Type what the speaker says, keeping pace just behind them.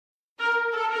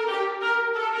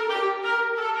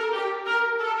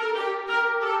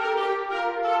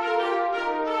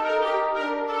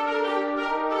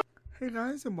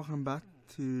guys, and welcome back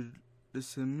to The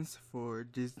Sims 4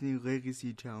 Disney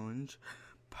Legacy Challenge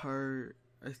part.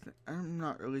 I'm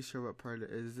not really sure what part it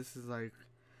is. This is like,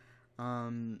 I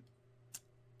don't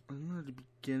know, the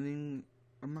beginning.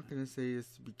 I'm not gonna say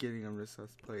it's the beginning of this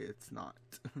Let's Play. It's not.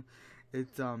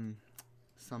 It's some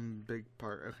big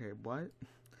part. Okay, what?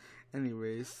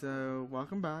 Anyway, so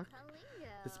welcome back.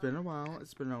 It's been a while.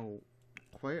 It's been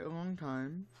quite a long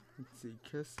time. Let's see.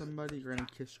 Kiss somebody. You're gonna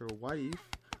kiss your wife.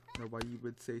 Know why you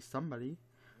would say somebody.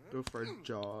 Go for a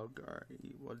jog.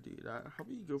 Alright, we'll do that. How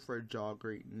about you go for a jog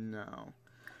right now?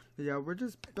 But yeah, we're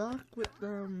just back with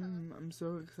them. I'm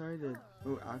so excited.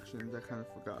 Oh, actions. I kind of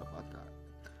forgot about that.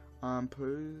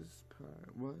 Pose.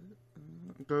 What?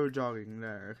 Go jogging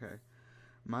there. Okay.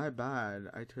 My bad.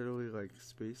 I totally like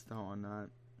spaced out on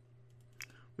that.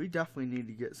 We definitely need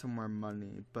to get some more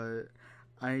money, but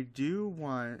I do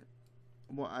want.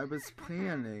 Well, I was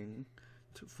planning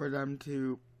for them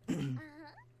to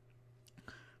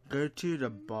go to the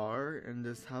bar and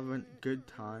just have a good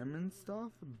time and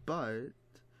stuff, but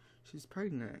she's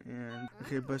pregnant, and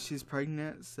okay, but she's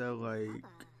pregnant, so like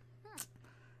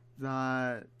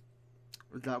that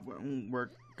won't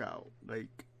work out.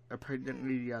 Like a pregnant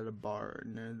lady at a bar,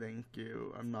 no thank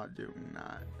you, I'm not doing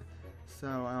that. So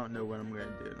I don't know what I'm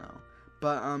gonna do now,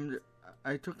 but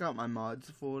I took out my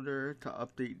mods folder to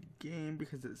update the game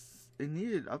because it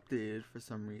needed updated for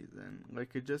some reason.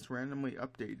 Like, it just randomly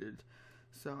updated.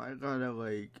 So I gotta,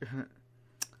 like,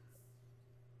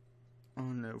 oh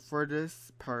no, for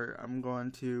this part, I'm going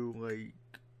to, like,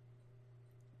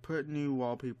 put new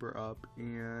wallpaper up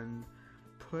and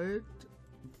put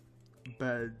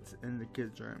beds in the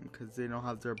kids' room because they don't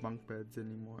have their bunk beds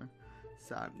anymore,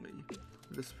 sadly.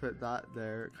 Just put that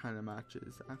there, it kind of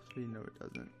matches. Actually, no, it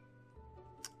doesn't.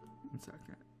 1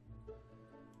 second.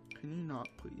 Can you not,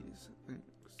 please? Thanks.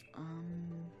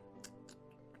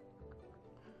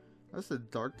 That's the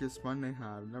darkest one they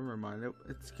have. Never mind.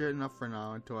 It's good enough for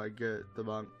now until I get the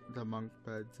bunk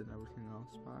beds and everything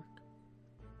else back.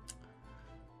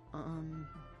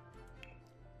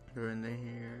 Go in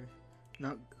here.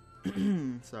 No,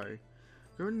 sorry.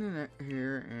 Go in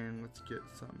here and let's get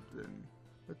something.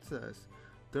 What's this?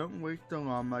 Don't wake the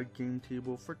llama game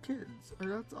table for kids. Oh,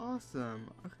 that's awesome.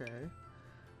 Okay.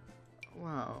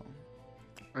 Wow.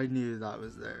 I knew that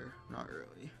was there. Not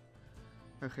really.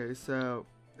 Okay, so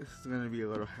this is gonna be a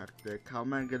little hectic. How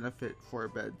am I gonna fit 4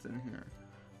 beds in here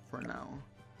for now?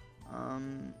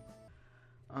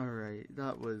 Alright,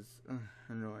 that was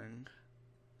annoying.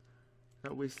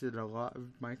 That wasted a lot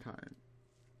of my time.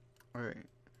 Alright.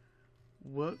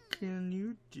 What can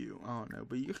you do? I don't know,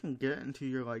 but you can get into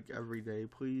your, like, everyday,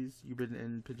 please. You've been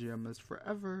in pajamas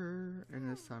forever,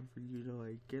 and it's time for you to,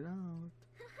 like, get out.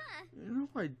 You know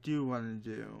what I do want to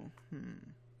do?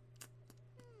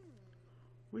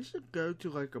 We should go to,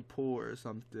 like, a pool or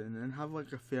something and have,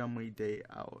 like, a family day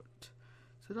out.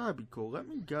 So that'd be cool. Let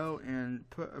me go and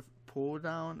put a pool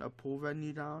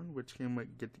venue down, which can,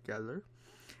 like, get together.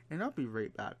 And I'll be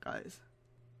right back, guys.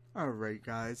 Alright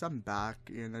guys, I'm back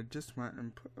and I just went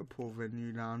and put a pool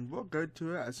venue down. We'll go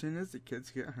to it as soon as the kids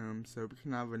get home so we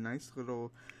can have a nice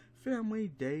little family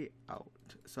day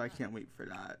out. So I can't wait for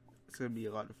that. It's going to be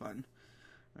a lot of fun.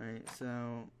 Alright,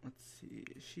 so let's see.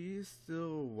 She's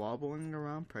still wobbling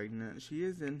around pregnant. She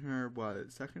is in her, what,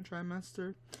 2nd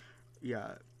trimester?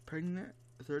 Yeah, pregnant,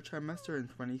 3rd trimester in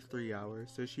 23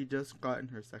 hours. So she just got in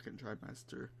her 2nd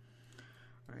trimester.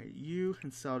 Alright, you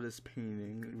can sell this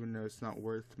painting, even though it's not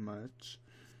worth much.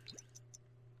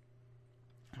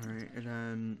 Alright, and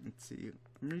then, let's see.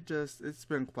 It's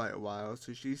been quite a while,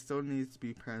 so she still needs to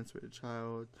be parents with a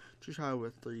child,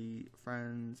 with 3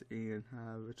 friends, and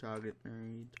have a child get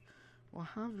married. We'll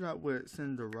have that with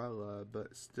Cinderella,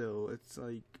 but still, it's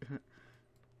like,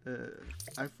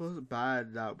 I feel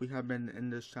bad that we have been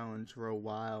in this challenge for a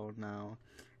while now,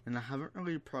 and I haven't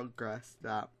really progressed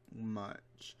that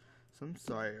much. So I'm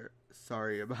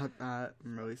sorry about that.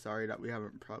 I'm really sorry that we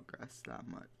haven't progressed that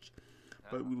much.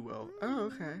 But we will. Oh,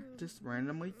 okay. Just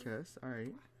randomly kiss.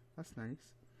 Alright. That's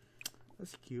nice.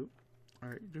 That's cute.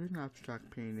 Alright, do an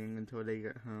abstract painting until they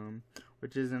get home,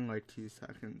 which is in like 2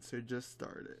 seconds. So just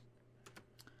start it.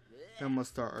 Then we'll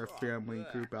start our family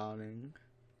group outing.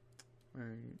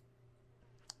 Alright.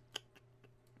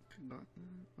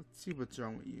 Let's see what's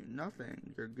wrong with you.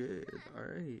 Nothing. You're good.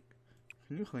 Alright.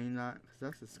 Can you clean that? Because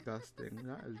that's disgusting.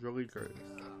 That is really gross.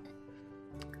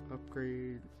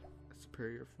 Upgrade.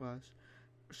 Superior flush.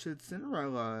 Should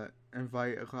Cinderella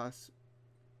invite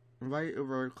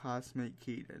over classmate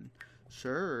Keaton?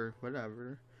 Sure,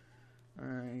 whatever.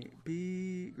 Alright.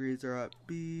 B. Grades are up.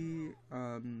 B.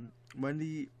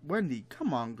 Wendy,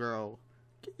 come on, girl.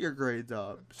 get your grades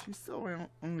up. She's still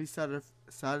only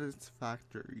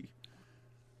satisfactory.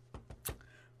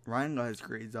 Ryan got his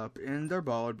grades up, and they're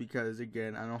bald because,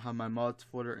 again, I don't have my mods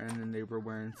folder in, and they were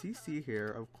wearing CC here,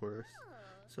 of course.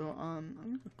 So, I'm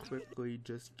gonna quickly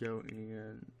just go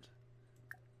and,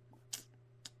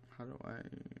 how do I,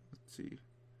 let's see.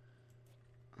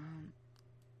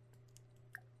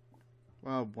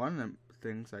 Well, one of the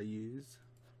things I use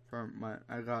for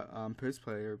I got post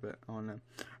player, but I don't know.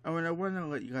 Oh, and I want to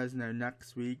let you guys know,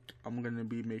 next week I'm gonna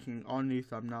be making all new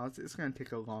thumbnails. It's gonna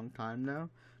take a long time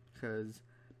though, because,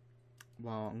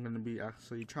 well, I'm gonna be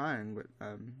actually trying with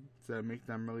them to make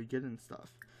them really good and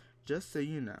stuff. Just so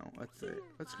you know, let's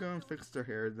go and fix their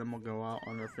hair, then we'll go out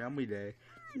on our family day.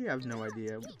 You have no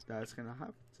idea that's gonna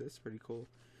happen, so it's pretty cool.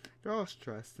 They're all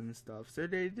stressed and stuff, so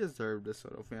they deserve this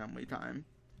little family time.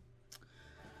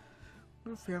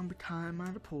 Little family time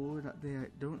at a pool that they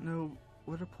don't know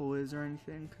what a pool is or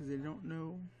anything, because they don't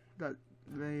know that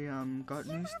they got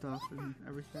new stuff and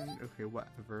everything. Okay,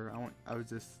 whatever. I was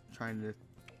just trying to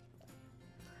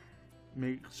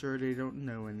make sure they don't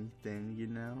know anything, you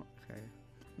know? Okay.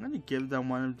 I'm gonna give them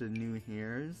one of the new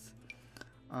hairs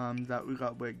that we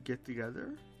got with Get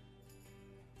Together,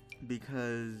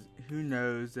 because who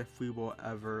knows if we will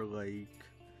ever, like,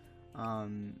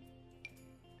 I'm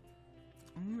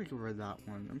gonna give her that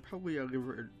one. I'll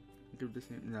give the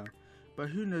same, no. But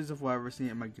who knows if we'll ever see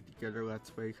it in my Get Together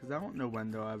Let's Play, because I don't know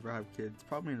when they'll ever have kids,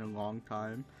 probably in a long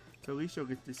time. So at least you'll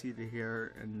get to see the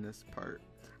hair in this part.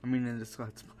 I mean, in this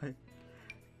Let's Play.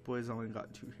 Boys only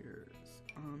got 2 hairs.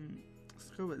 Let's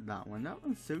go with that one. That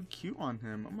one's so cute on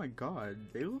him. Oh my god,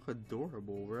 they look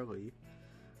adorable, really.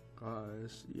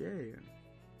 Gosh, yay.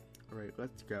 Alright,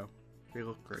 let's go. They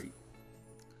look great.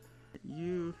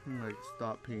 You can, like,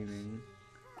 stop painting.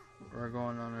 We're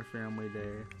going on our family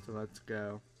day, so let's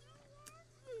go.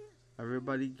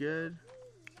 Everybody good?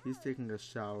 He's taking a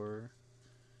shower.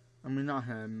 I mean, not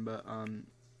him, but,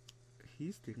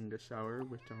 he's taking a shower,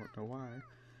 which I don't know why.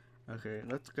 Okay,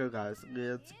 let's go, guys.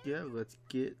 Let's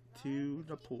get to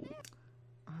the pool.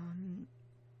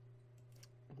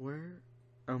 Where?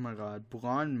 Oh my god,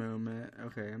 blonde moment.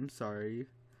 Okay, I'm sorry.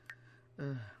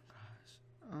 Gosh.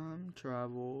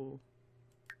 Travel.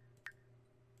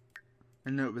 I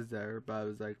know it was there, but I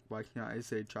was like, why can't I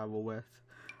say travel with?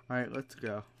 Alright, let's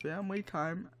go. Family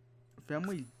time.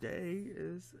 Family day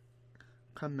is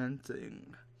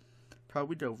commencing.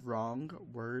 Probably the wrong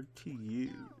word to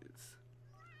use.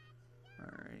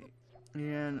 Alright.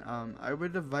 And, I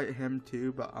would invite him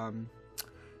too, but,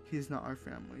 he's not our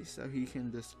family, so he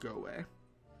can just go away.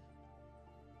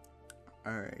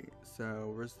 Alright,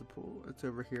 so where's the pool? It's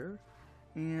over here.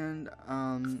 And,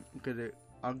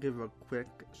 I'll give a quick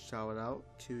shout out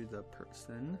to the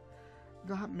person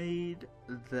that made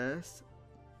this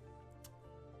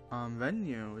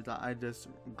venue that I just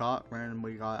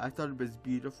randomly got. I thought it was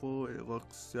beautiful. It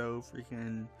looks so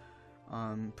freaking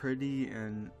pretty,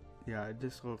 and yeah, it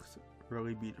just looks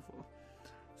really beautiful.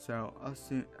 So as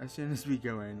soon as we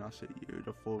go in, I'll show you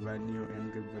the full venue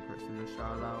and give the person a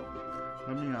shout out.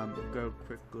 Let me go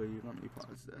quickly. Let me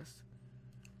pause this.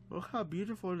 Look how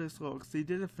beautiful this looks. They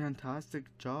did a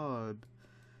fantastic job.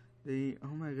 Oh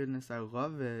my goodness, I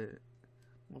love it.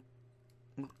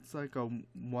 Looks like a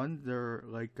wonder,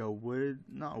 like a wood,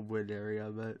 not a wood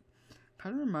area, but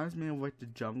kind of reminds me of like the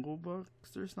Jungle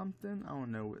Books or something. I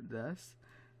don't know what this.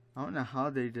 I don't know how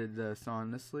they did this,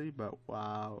 honestly, but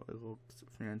wow, it looks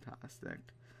fantastic.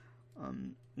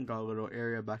 Got a little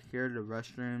area back here, the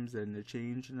restrooms and the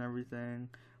change and everything.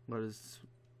 Got a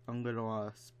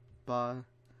little spa,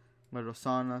 little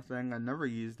sauna thing. I never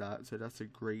used that, so that's a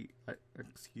great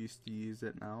excuse to use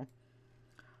it now.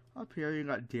 Up here you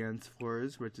got dance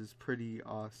floors, which is pretty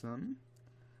awesome.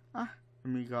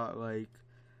 And we got like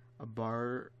a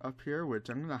bar up here, which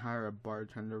I'm gonna hire a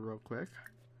bartender real quick.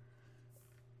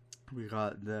 We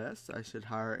got this. I should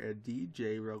hire a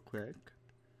DJ real quick.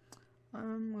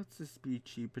 Let's just be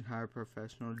cheap and hire a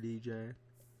professional DJ.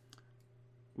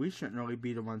 We shouldn't really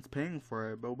be the ones paying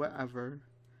for it, but whatever.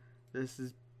 This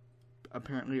is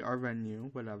apparently our venue,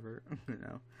 whatever, you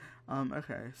know.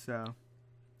 Okay, so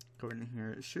go in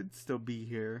here. It should still be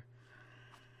here.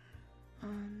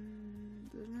 That's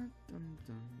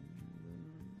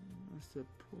the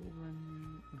pool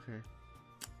venue. Okay.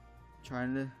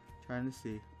 Trying to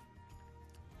see.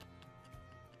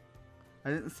 I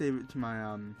didn't save it to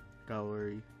my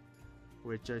gallery,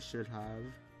 which I should have,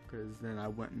 because then I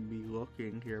wouldn't be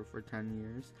looking here for 10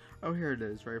 years. Oh, here it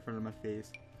is, right in front of my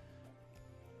face.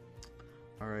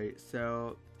 Alright,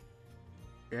 so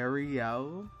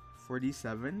Ariel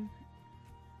 47,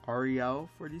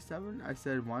 I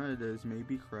said one of those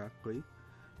maybe correctly,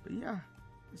 but yeah,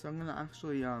 So I'm gonna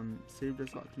actually save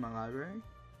this lot to my library.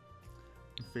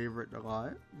 Favorite a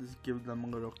lot. Just give them a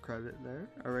little credit there.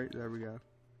 Alright, there we go.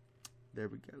 There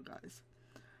we go, guys.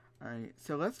 Alright,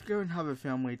 so let's go and have a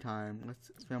family time.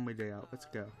 Family day out. Let's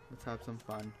go. Let's have some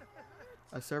fun.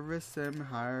 A service sim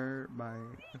hired by...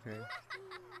 Okay.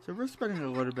 So we're spending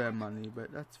a little bit of money,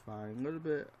 but that's fine. A little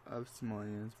bit of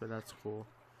simoleons, but that's cool.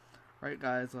 Alright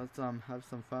guys, let's have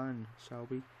some fun, shall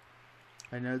we?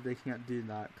 I know they can't do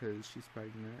that because she's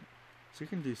pregnant. She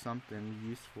can do something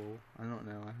useful. I don't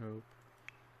know, I hope.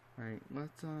 Alright,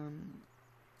 let's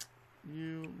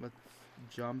let's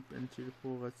jump into the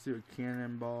pool. Let's do a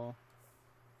cannonball.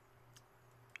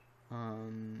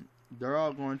 They're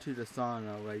all going to the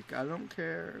sauna. Like, I don't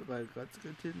care. Like, let's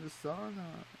go to the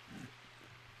sauna.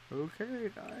 Okay,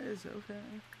 guys,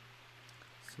 okay.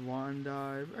 Swan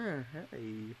dive.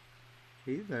 Hey.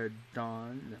 Hey there,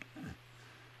 Dawn.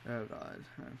 Oh, God.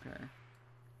 Okay.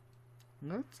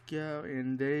 Let's go,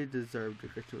 and they deserve to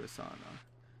go to a sauna.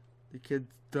 The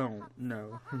kids don't.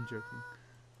 No, I'm joking.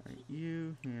 Right,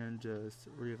 you can just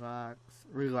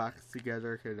relax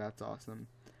together. Okay, that's awesome.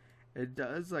 It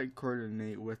does like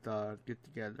coordinate with get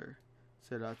together,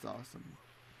 so that's awesome.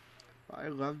 But I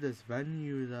love this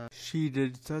venue though. She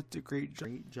did such a great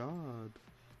job.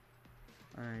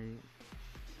 Alright,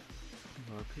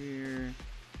 up here.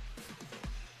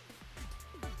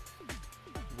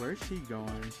 Where's she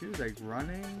going? She was like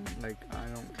running, like I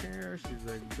don't care. She's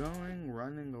like going,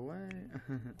 running away.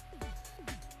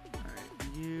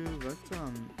 Alright, let's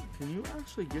can you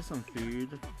actually get some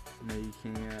food? No, you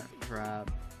can't.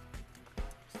 Crap.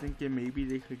 Thinking maybe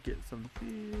they could get some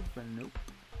food, but nope.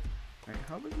 Alright,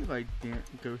 how about you like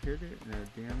go here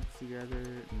no, dance together?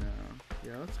 No.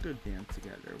 Yeah, let's go dance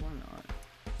together. Why not?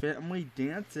 Family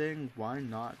dancing. Why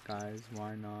not, guys?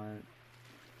 Why not?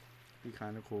 Be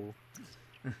kind of cool.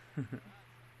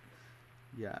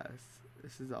 Yes,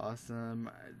 this is awesome.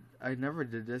 I never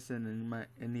did this in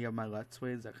any of my Let's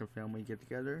Plays that could family get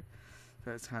together.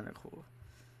 So it's kind of cool.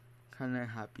 Kind of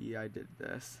happy I did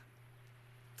this.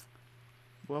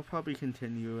 We'll probably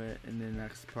continue it in the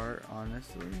next part,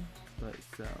 honestly. But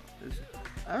so,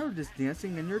 just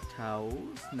dancing in your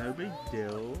towels. No big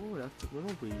deal. That's a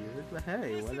little weird, but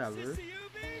hey, whatever.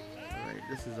 Alright,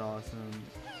 this is awesome.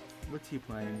 What's he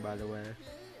playing, by the way?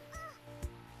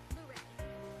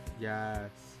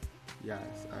 Yes.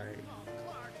 Yes, alright.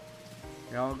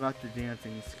 They all got the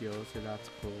dancing skills, so that's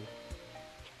cool.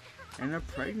 And a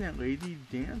pregnant lady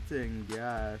dancing,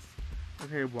 yes.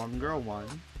 Okay, one girl won.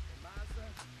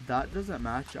 That doesn't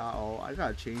match at all. I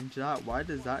gotta change that. Why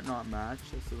does that not match?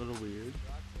 It's a little weird.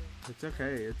 It's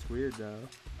okay. It's weird though.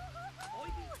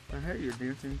 But hey, you're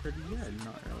dancing pretty good.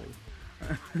 Not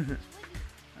really.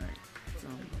 Alright. So,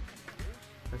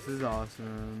 this is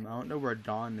awesome. I don't know where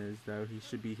Don is though. He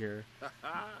should be here.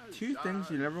 Two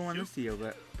things you never want to see. A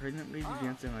pregnant lady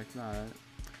dancing like that.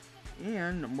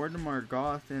 And Mortimer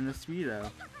Goth in a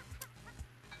Speedo.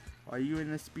 Why are you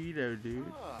in a Speedo,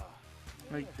 dude?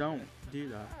 Like, don't do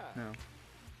that. No.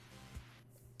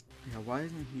 Yeah, why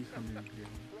isn't he coming here?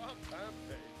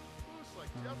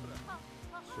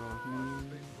 So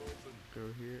go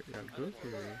here. Yeah, go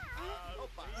here.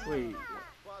 Wait.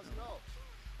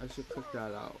 I should click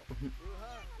that out.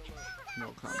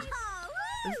 No comment.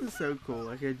 This is so cool.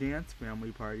 Like a dance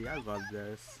family party. I love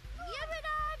this.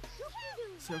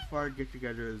 So far, get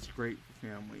together is great for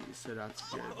families, so that's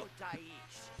good.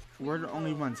 We're the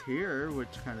only ones here, which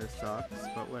kind of sucks,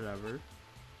 but whatever.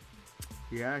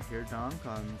 Yeah, here Dom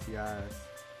comes, yes.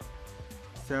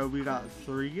 So we got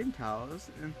 3 in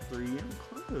towels and 3 in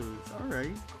clothes.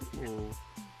 Alright, cool.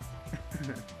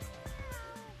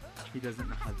 He doesn't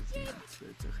know how to dance, but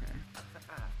it's okay.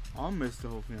 Almost the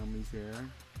whole family's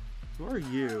here. Who are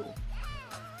you?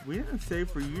 We didn't say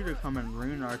for you to come and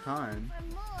ruin our time.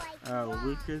 Oh,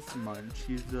 Lucas Munch.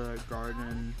 He's the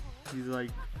garden. He's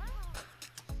like...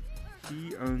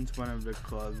 He owns one of the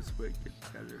clubs, but get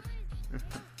together.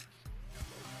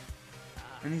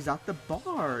 And he's at the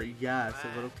bar. Yes,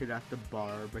 a little kid at the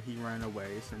bar, but he ran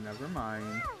away, so never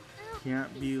mind.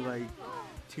 Can't be like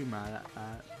too mad at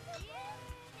that.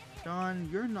 Don,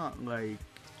 you're not like,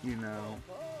 you know,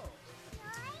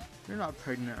 you're not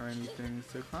pregnant or anything,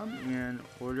 so come and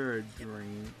order a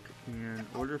drink and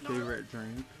order favorite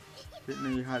drink. Didn't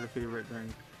know you had a favorite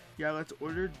drink. Yeah, let's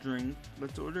order drink.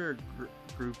 Let's order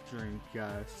a group drink,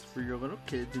 yes, for your little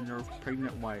kids and your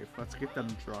pregnant wife. Let's get them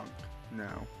drunk.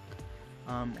 No.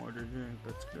 Order drink.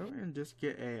 Let's go and just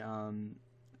get a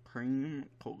cream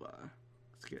cola.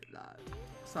 Let's get that.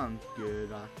 Sounds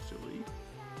good, actually.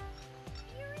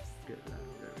 Get that.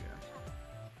 There we go.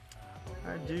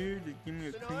 Hi, dude. Give me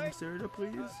a cream soda,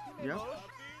 please. Yep.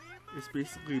 It's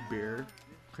basically beer,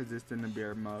 because it's in a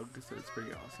beer mug, so it's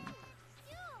pretty awesome.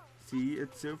 See,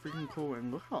 it's so freaking cool,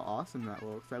 and look how awesome that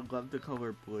looks. I love the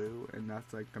color blue, and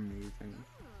that's like amazing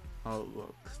how it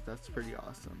looks. That's pretty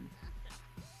awesome.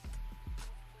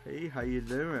 Hey, how you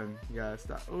doing? Yes,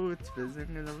 oh, it's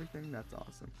fizzing and everything. That's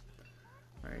awesome.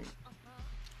 Right.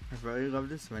 I really love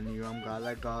this menu. I'm glad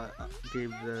I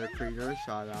gave the creator a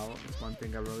shout out. It's one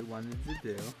thing I really wanted to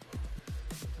do.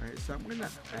 Alright, so I'm gonna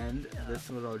end this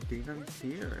little dance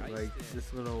here, like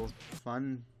this little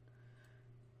fun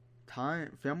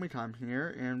family time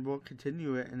here, and we'll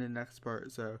continue it in the next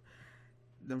part. So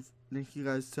thank you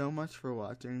guys so much for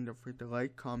watching. Don't forget to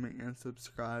like, comment, and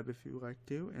subscribe if you would like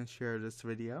to, and share this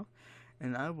video.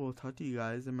 And I will talk to you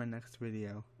guys in my next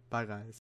video. Bye guys.